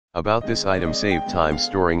About this item, save time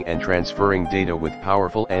storing and transferring data with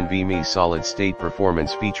powerful NVMe solid-state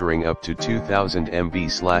performance featuring up to 2000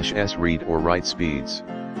 MB/s read or write speeds.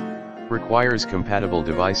 Requires compatible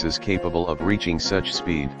devices capable of reaching such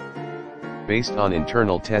speed. Based on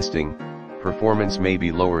internal testing, performance may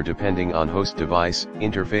be lower depending on host device,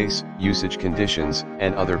 interface, usage conditions,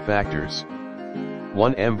 and other factors.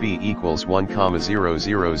 1 MB equals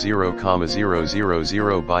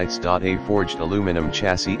 1,000,000 bytes. A forged aluminum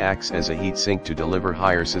chassis acts as a heatsink to deliver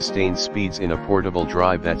higher sustained speeds in a portable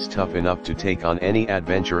drive that's tough enough to take on any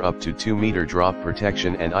adventure. Up to 2-meter drop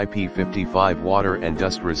protection and IP55 water and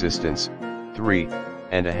dust resistance. 3.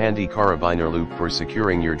 And a handy carabiner loop for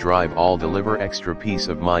securing your drive all deliver extra peace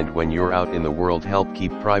of mind when you're out in the world. Help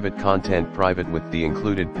keep private content private with the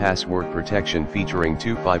included password protection featuring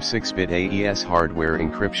 256-bit AES hardware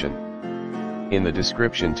encryption. In the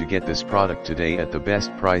description to get this product today at the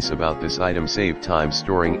best price. About this item, save time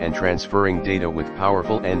storing and transferring data with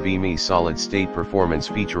powerful NVMe solid-state performance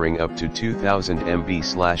featuring up to 2000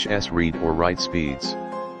 MB/s read or write speeds.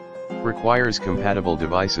 Requires compatible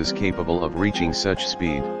devices capable of reaching such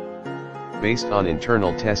speed. Based on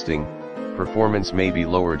internal testing, performance may be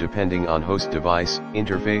lower depending on host device,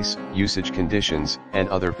 interface, usage conditions, and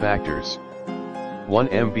other factors. 1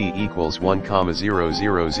 MB equals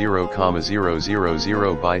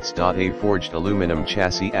 1,000,000 bytes. A forged aluminum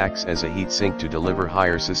chassis acts as a heatsink to deliver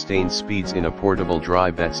higher sustained speeds in a portable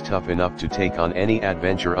drive that's tough enough to take on any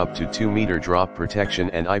adventure. Up to 2-meter drop protection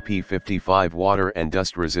and IP55 water and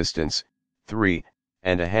dust resistance. 3.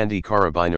 And a handy carabiner